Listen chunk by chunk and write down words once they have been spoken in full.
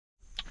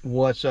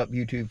What's up,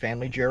 YouTube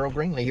family? Gerald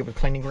Greenlee here with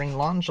Cleaning Green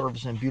Lawn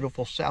Service in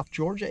beautiful South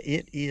Georgia.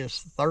 It is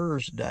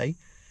Thursday.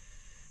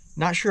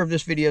 Not sure if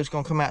this video is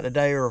going to come out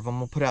today or if I'm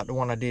going to put out the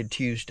one I did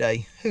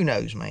Tuesday. Who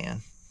knows,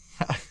 man?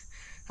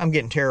 I'm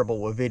getting terrible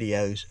with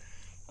videos.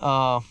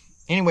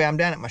 Anyway, I'm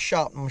down at my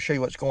shop. I'm going to show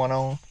you what's going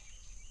on.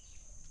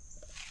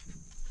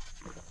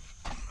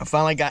 I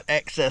finally got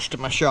access to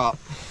my shop.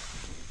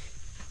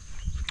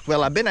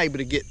 Well, I've been able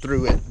to get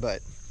through it,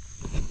 but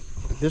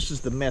this is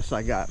the mess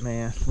I got,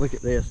 man. Look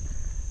at this.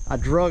 I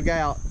drug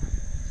out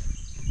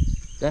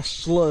that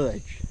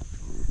sludge.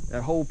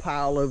 That whole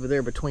pile over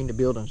there between the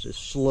buildings is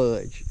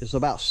sludge. It's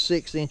about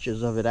 6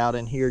 inches of it out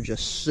in here,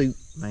 just soup,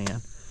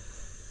 man.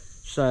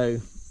 So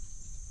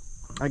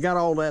I got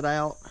all that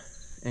out,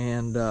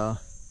 and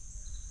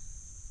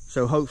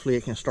so hopefully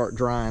it can start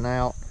drying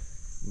out,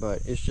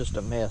 but it's just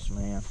a mess,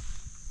 man.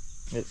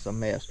 It's a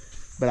mess.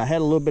 But I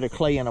had a little bit of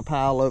clay in a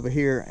pile over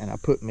here, and I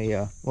put me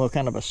a, well,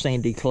 kind of a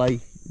sandy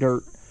clay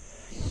dirt.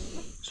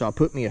 So I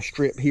put me a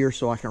strip here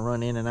so I can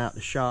run in and out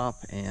the shop.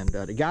 And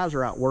the guys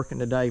are out working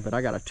today, but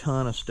I got a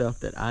ton of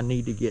stuff that I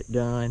need to get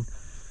done.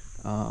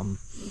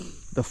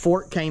 The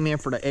fork came in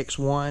for the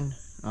X1.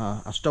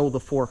 I stole the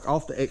fork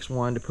off the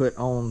X1 to put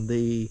on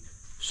the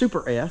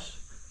Super S.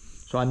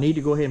 So I need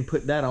to go ahead and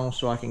put that on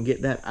so I can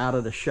get that out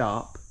of the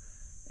shop.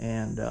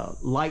 And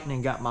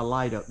lightning got my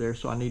light up there,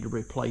 so I need to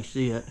replace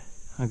it.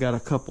 I got a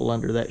couple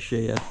under that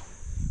shed.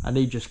 I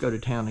need to just go to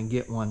town and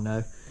get one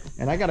though.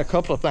 And I got a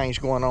couple of things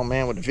going on,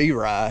 man, with the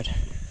V-Ride.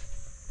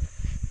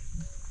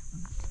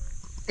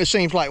 It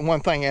seems like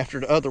one thing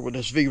after the other with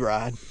this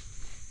V-Ride.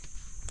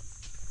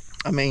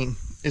 I mean,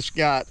 it's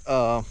got,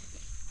 let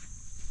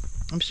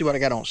me see what I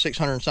got on,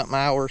 600 and something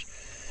hours.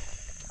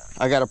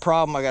 I got a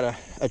problem, I got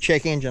a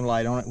check engine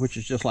light on it, which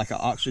is just like an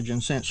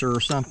oxygen sensor or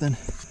something.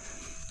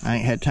 I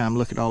ain't had time to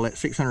look at all that,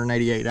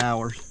 688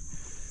 hours.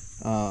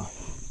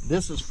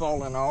 This is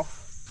falling off,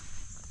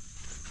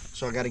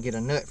 so I got to get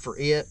a nut for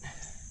it.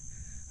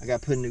 I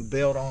got to put a new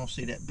belt on.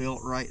 See that belt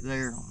right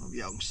there? I don't know if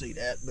y'all can see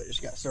that, but it's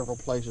got several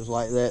places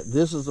like that.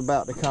 This is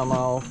about to come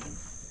off.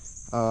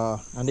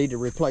 I need to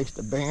replace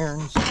the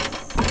bearings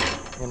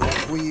in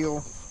that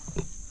wheel.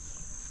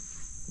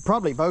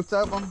 Probably both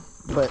of them,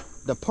 but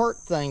the part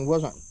thing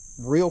wasn't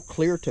real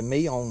clear to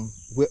me on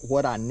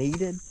what I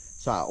needed.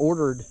 So I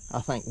ordered,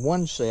 I think,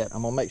 one set.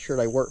 I'm going to make sure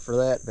they work for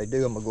that. If they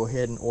do, I'm going to go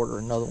ahead and order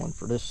another one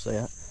for this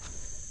set.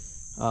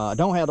 I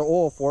don't have the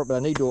oil for it, but I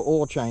need to do an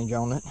oil change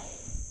on it.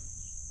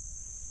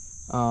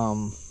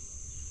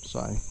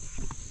 So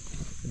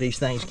these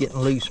things getting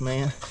loose,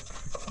 man.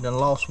 Done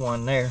lost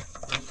one there.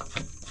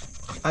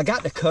 I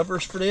got the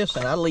covers for this,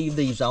 and I leave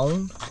these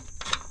on.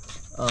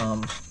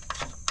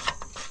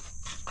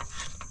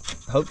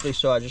 Hopefully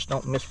so I just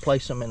don't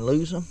misplace them and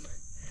lose them.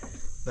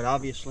 But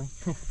obviously,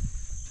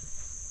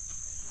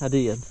 I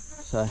did.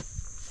 So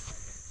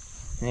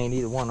ain't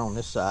either one on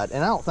this side.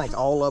 And I don't think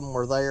all of them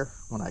were there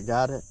when I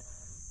got it.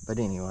 But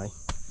anyway.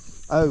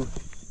 Oh,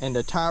 and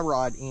the tie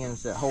rod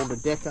ends that hold the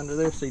deck under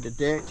there. See the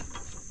deck?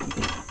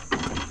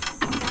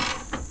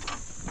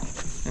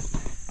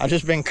 I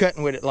just been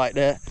cutting with it like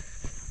that.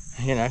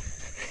 You know,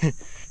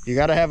 you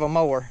got to have a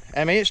mower.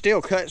 I mean, it still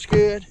cuts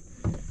good.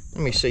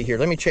 Let me see here.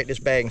 Let me check this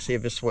bag and see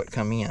if this is what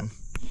come in.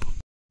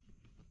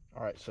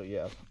 All right, so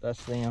yeah,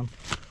 that's them.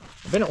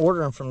 I've been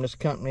ordering from this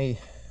company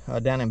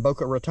down in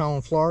Boca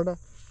Raton, Florida.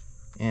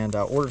 And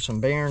I ordered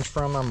some bearings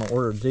from them. I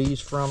ordered these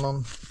from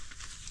them.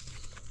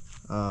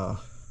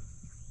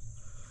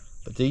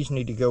 But these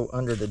need to go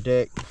under the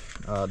deck.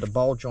 The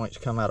ball joints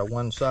come out of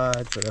one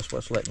side, so that's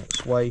what's letting it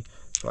sway.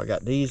 So I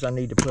got these I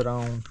need to put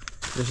on.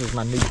 This is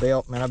my new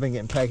belt, man. I've been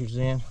getting packaged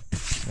in.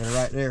 They're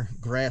right there,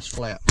 grass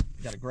flap.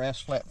 Got a grass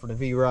flap for the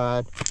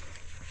V-Ride.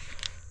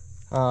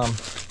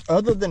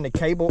 Other than the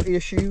cable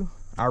issue,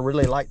 I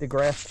really like the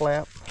grass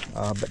flap.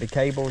 But the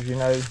cables, you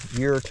know,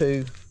 year or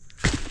two,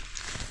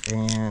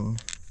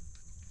 and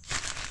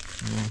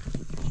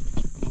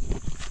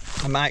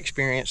in my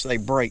experience, they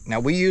break. Now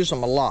we use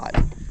them a lot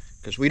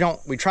because we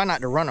try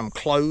not to run them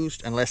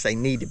closed unless they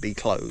need to be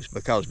closed,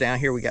 because down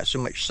here we got so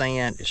much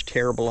sand, it's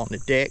terrible on the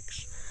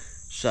decks.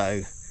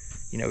 So,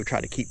 you know, we try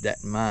to keep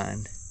that in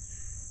mind.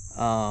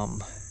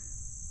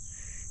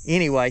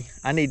 Anyway,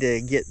 I need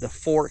to get the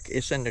fork.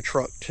 It's in the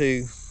truck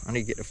too. I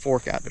need to get the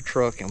fork out the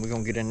truck, and we're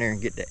gonna get in there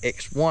and get the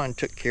X1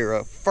 took care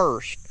of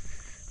first,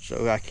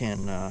 so I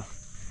can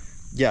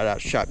get it out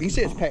of the shop. You can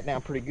see it's packed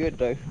down pretty good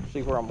though.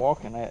 See where I'm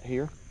walking at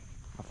here.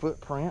 My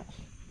footprints.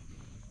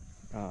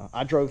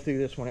 I drove through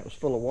this when it was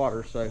full of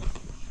water, so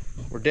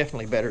we're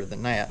definitely better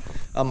than that.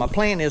 My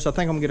plan is I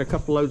think I'm gonna get a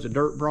couple loads of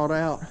dirt brought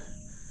out.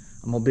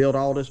 I'm gonna build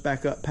all this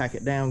back up, pack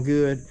it down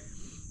good,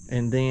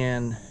 and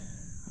then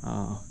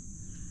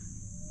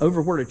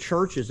over where the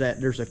church is at,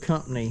 there's a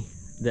company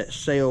that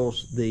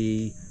sells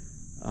the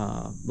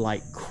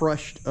like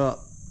crushed up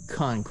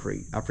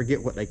concrete. I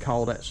forget what they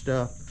call that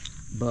stuff,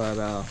 but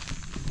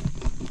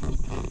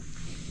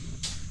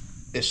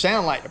it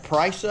sounded like the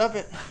price of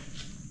it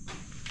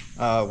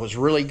was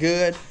really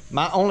good.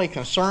 My only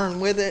concern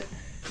with it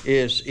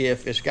is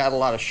if it's got a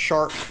lot of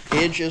sharp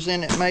edges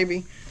in it,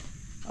 maybe.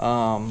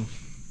 You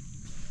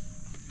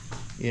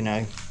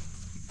know,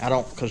 I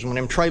don't, because when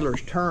them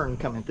trailers turn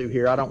coming through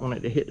here, I don't want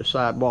it to hit the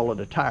sidewall of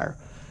the tire.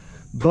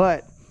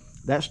 But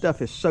that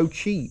stuff is so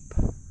cheap,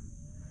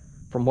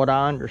 from what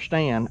I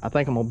understand. I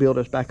think I'm gonna build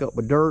this back up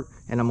with dirt,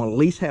 and I'm gonna at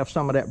least have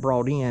some of that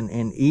brought in,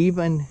 and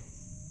even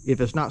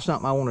if it's not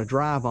something I want to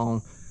drive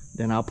on,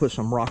 then I'll put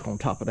some rock on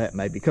top of that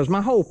maybe, because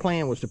my whole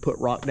plan was to put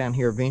rock down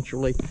here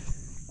eventually.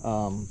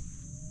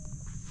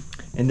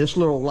 And this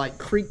little like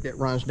creek that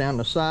runs down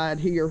the side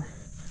here,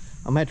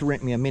 I'm gonna have to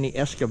rent me a mini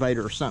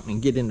excavator or something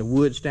and get in the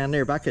woods down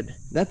there. If I could,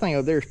 that thing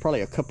over there is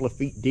probably a couple of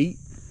feet deep,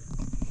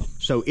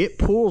 so it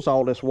pulls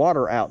all this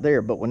water out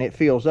there, but when it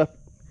fills up,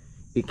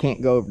 it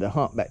can't go over the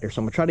hump back there. So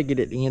I'm gonna try to get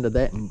at the end of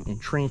that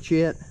and trench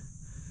it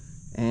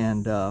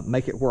and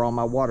make it where all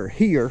my water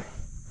here,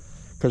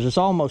 because it's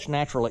almost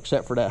natural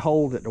except for that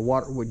hole that the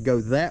water would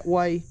go that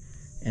way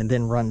and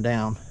then run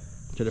down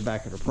to the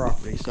back of the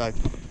property. So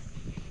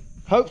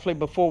hopefully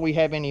before we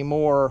have any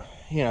more,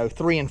 you know,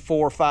 3 and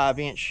 4 5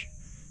 inch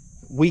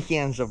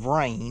weekends of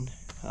rain,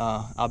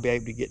 I'll be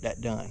able to get that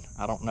done.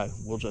 I don't know,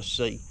 we'll just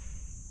see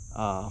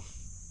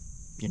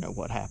you know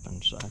what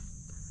happens. So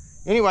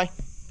anyway,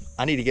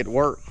 I need to get to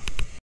work.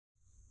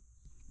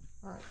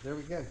 All right, there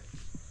we go.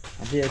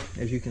 I did,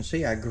 as you can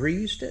see, I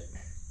greased it,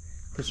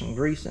 put some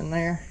grease in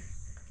there,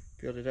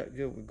 filled it up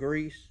good with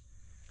grease.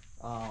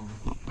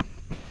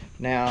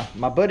 Now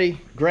my buddy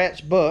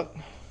Gratz Buck,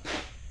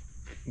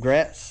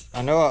 Gratz,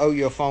 I know I owe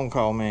you a phone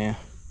call, man.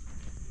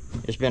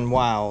 It's been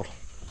wild.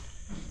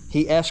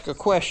 He asked a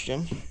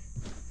question.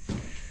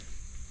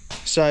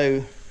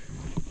 So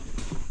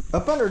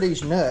up under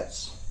these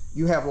nuts,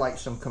 you have like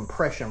some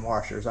compression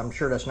washers. I'm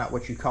sure that's not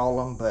what you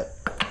call them, but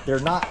they're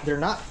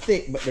not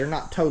thick, but they're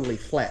not totally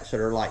flat, so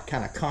they're like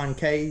kind of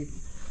concave.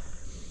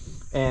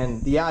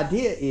 And the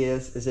idea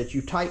is that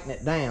you tighten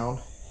it down.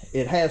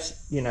 It has,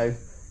 you know,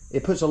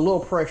 it puts a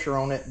little pressure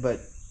on it, but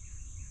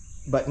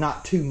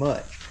not too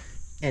much.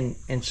 And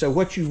so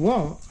what you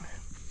want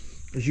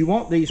is you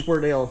want these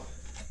where they'll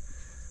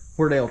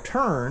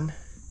turn,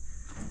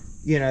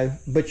 you know,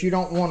 but you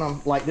don't want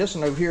them like this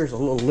one over here is a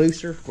little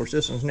looser. Of course,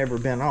 this one's never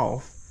been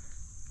off.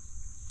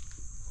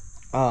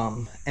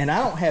 And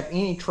I don't have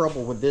any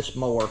trouble with this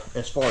mower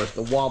as far as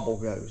the wobble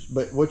goes.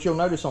 But what you'll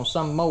notice on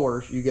some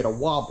mowers, you get a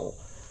wobble.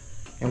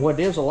 And what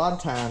it is, a lot of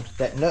times,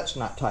 that nut's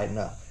not tight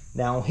enough.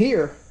 Now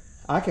here,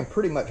 I can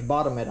pretty much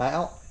bottom it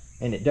out,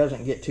 and it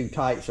doesn't get too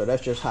tight, so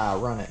that's just how I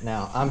run it.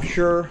 Now, I'm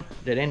sure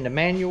that in the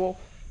manual,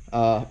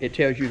 it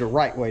tells you the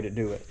right way to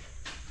do it.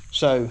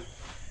 So,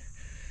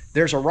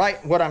 there's a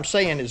right, what I'm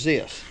saying is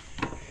this.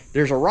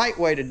 There's a right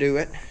way to do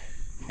it,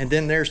 and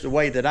then there's the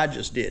way that I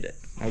just did it,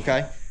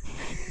 okay?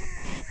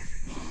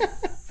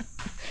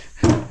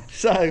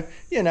 So,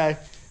 you know,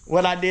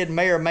 what I did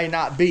may or may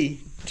not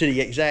be to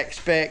the exact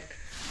spec.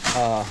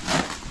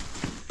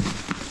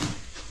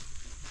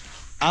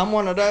 I'm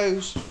one of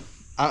those.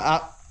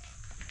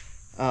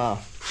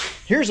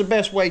 Here's the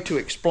best way to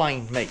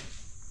explain me,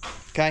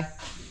 okay?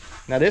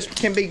 Now, this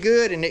can be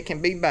good and it can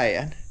be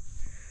bad,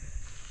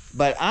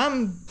 but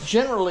I'm,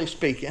 generally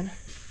speaking,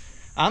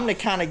 I'm the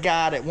kind of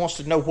guy that wants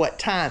to know what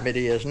time it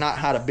is, not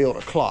how to build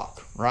a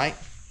clock, right?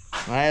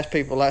 When I ask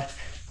people, I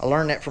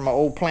learned that from an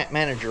old plant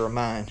manager of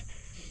mine.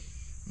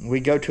 We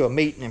go to a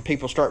meeting and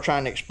people start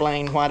trying to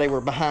explain why they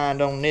were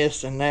behind on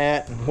this and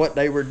that and what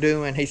they were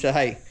doing. He said,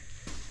 hey,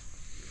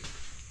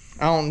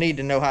 I don't need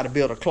to know how to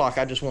build a clock.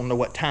 I just want to know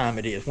what time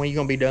it is. When are you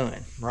going to be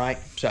done, right?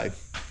 So,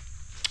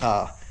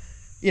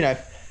 you know,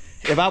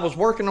 if I was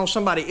working on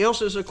somebody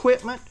else's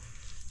equipment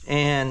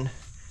and,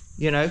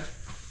 you know,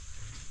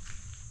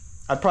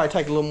 I'd probably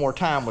take a little more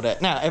time with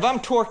that. Now, if I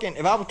was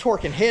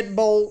torquing head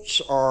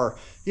bolts or,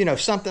 you know,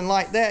 something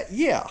like that,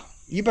 yeah,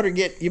 you better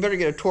get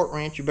a torque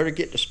wrench. You better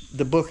get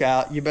the book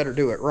out. You better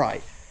do it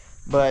right.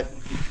 But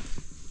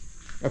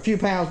a few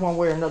pounds one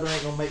way or another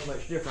ain't gonna make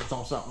much difference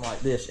on something like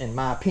this, in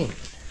my opinion.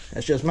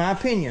 That's just my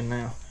opinion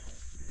now.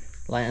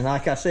 And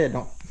like I said,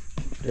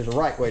 there's a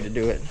right way to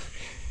do it.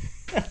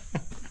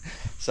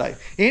 So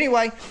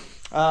anyway,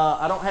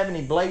 I don't have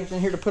any blades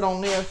in here to put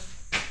on this.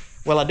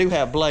 Well, I do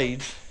have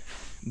blades,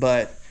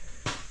 but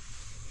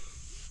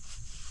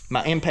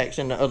my impact's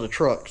in the other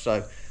truck.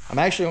 So I'm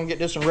actually gonna get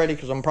this one ready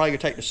because I'm probably gonna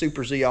take the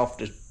Super Z off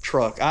the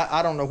truck.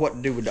 I don't know what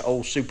to do with the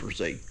old Super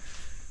Z.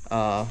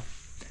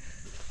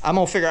 I'm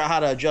gonna figure out how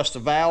to adjust the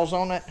valves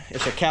on it.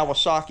 It's a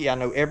Kawasaki. I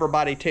know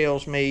everybody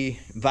tells me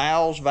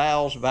valves,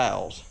 valves,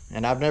 valves,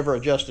 and I've never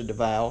adjusted the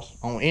valves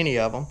on any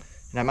of them.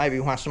 And that may be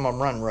why some of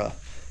them run rough.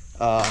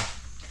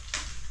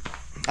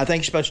 I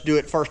think you're supposed to do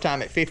it first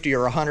time at 50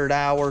 or 100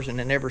 hours, and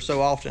then ever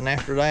so often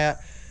after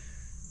that.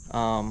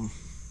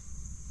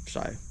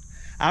 So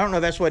I don't know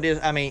if that's what it is.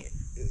 I mean,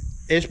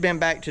 it's been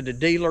back to the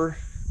dealer,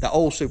 the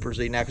old Super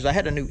Z now, because I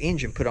had a new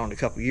engine put on a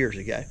couple years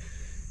ago,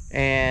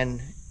 and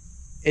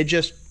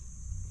it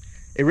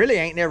really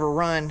ain't never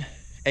run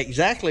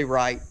exactly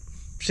right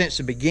since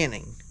the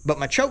beginning. But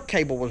my choke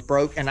cable was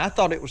broke, and I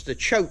thought it was the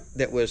choke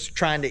that was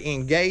trying to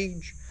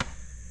engage,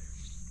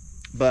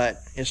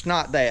 but it's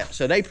not that.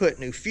 So they put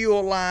new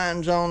fuel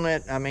lines on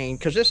it. I mean,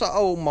 because it's an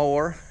old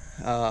mower.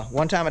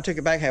 One time I took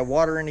it back, had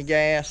water in the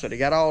gas, so they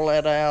got all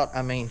that out.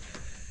 I mean,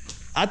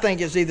 I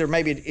think it's either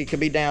maybe it could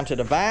be down to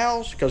the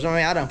valves, because I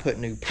mean, I done put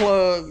new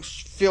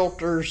plugs,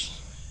 filters,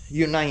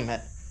 you name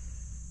it.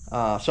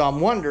 So I'm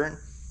wondering,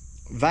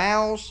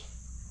 valves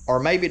or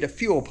maybe the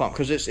fuel pump,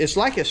 because it's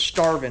like it's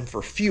starving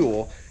for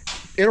fuel.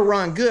 It'll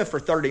run good for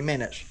 30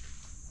 minutes,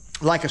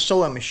 like a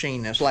sewing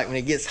machine. It's like when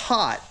it gets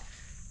hot,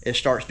 it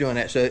starts doing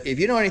that. So if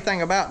you know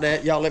anything about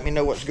that, y'all let me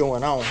know what's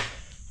going on.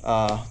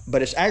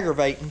 But it's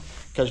aggravating,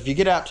 because if you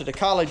get out to the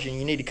college and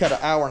you need to cut an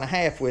hour and a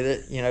half with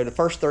it, you know, the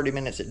first 30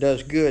 minutes it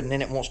does good, and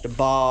then it wants to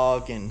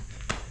bog and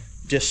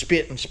just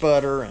spit and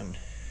sputter, and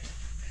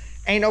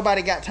ain't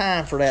nobody got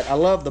time for that. I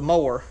love the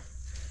mower.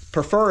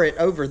 Prefer it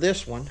over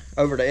this one,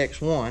 over the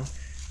X1,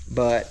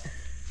 but,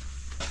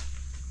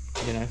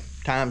 you know,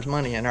 time's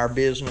money in our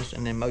business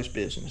and in most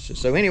businesses.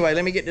 So anyway,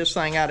 let me get this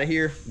thing out of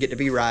here, get to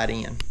be right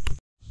in.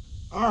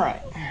 All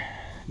right,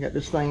 got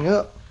this thing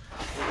up.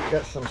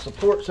 Got some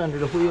supports under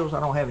the wheels. I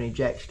don't have any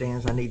jack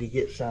stands. I need to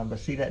get some, but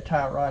see that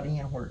tie rod in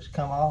where it's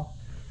come off?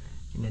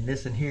 And then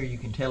this in here, you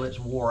can tell it's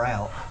wore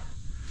out.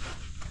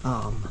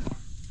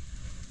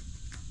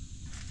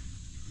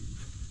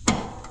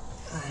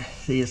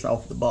 See, it's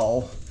off the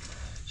ball.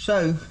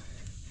 So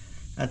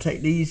I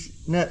take these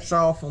nuts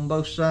off on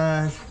both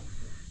sides.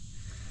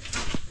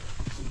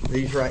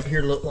 These right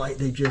here look like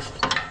they just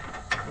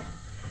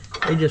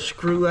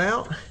screw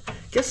out.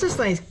 Guess this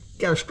thing's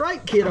got a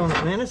strike kit on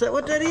it, man. Is that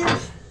what that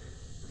is?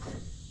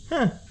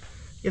 Huh.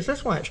 Guess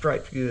that's why it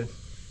strikes good.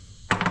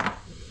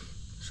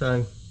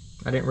 So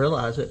I didn't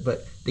realize it,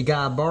 but the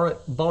guy I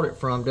bought it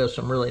from does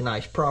some really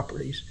nice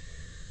properties.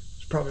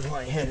 That's probably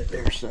why he had it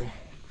there. So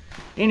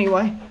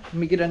anyway, let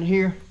me get in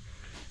here,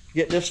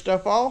 get this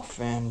stuff off,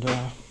 and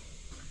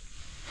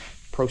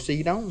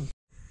proceed on.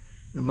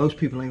 Now, most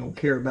people ain't gonna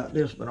care about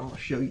this, but I'm gonna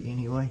show you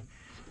anyway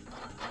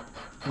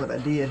what I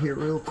did here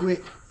real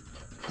quick.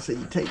 So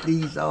you take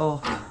these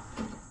off,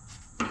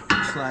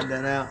 slide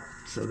that out.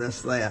 So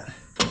that's that.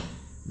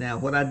 Now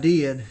what I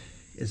did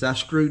is I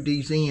screwed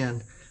these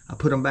in. I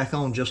put them back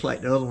on just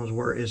like the other ones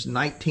were. It's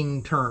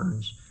 19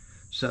 turns.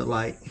 So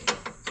like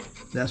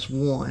that's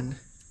one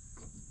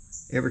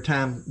every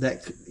time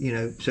that, you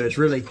know, so it's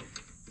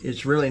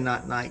really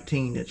not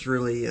 19. It's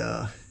really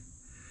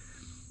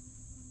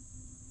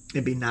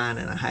it'd be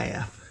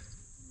 9.5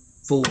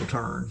 full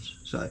turns.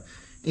 So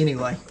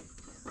anyway,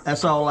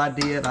 that's all I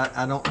did.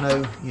 I don't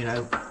know, you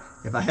know,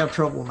 if I have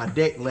trouble with my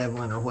deck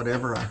leveling or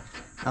whatever, I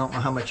don't know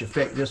how much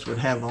effect this would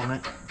have on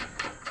it.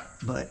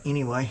 But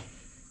anyway,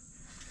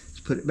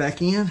 let's put it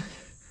back in,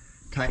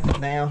 tighten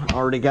it down. I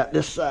already got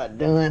this side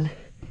done.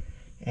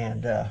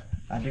 And I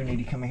do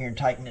need to come in here and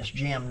tighten this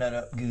jam nut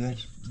up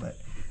good, but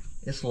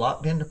it's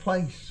locked into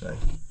place. So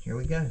here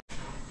we go.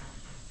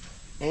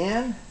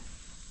 And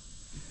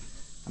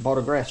I bought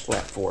a grass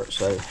flap for it.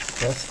 So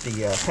that's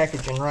the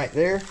packaging right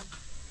there. A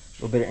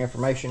little bit of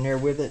information there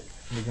with it.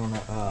 We're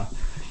gonna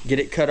get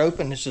it cut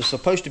open. This is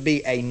supposed to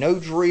be a no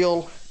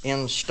drill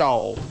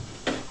install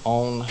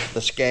on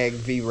the Skag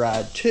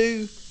V-Ride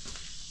 2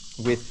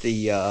 with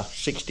the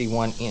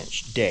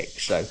 61-inch deck.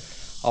 So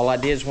all I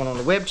did is went on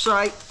the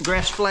website,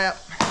 grass flap,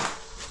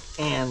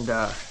 and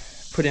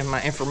put in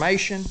my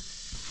information.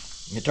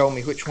 It told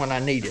me which one I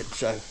needed.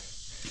 So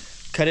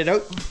cut it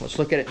open. Let's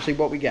look at it and see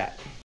what we got.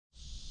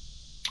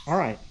 All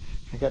right,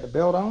 I got the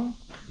belt on,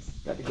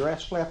 got the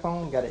grass flap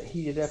on, got it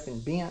heated up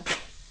and bent.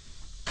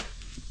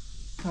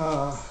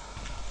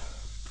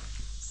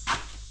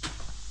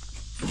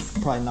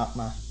 Probably knock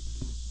my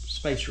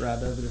spacer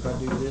out of it if I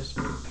do this.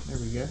 There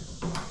we go.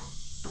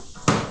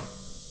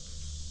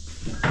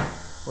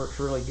 Works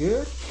really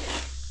good.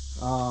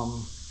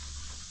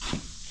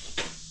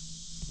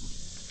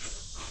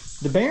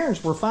 The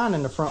bearings were fine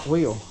in the front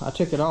wheel. I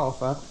took it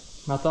off. I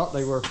thought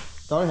it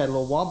had a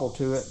little wobble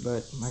to it,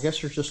 but I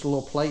guess there's just a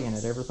little play in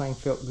it. Everything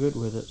felt good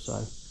with it.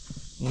 So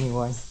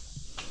anyway,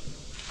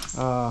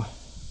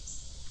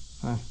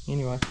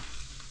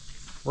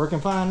 working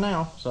fine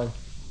now. So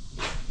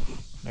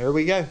there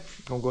we go.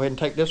 Gonna go ahead and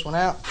take this one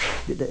out,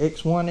 get the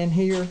X1 in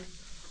here,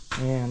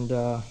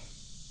 and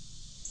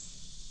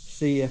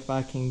see if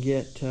I can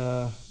get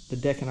the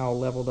decking all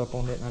leveled up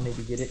on it. And I need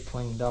to get it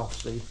cleaned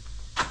off. See,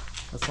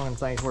 that's one of the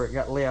things where it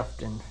got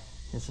left and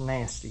it's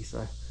nasty.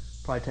 So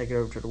probably take it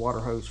over to the water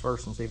hose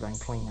first and see if I can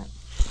clean it.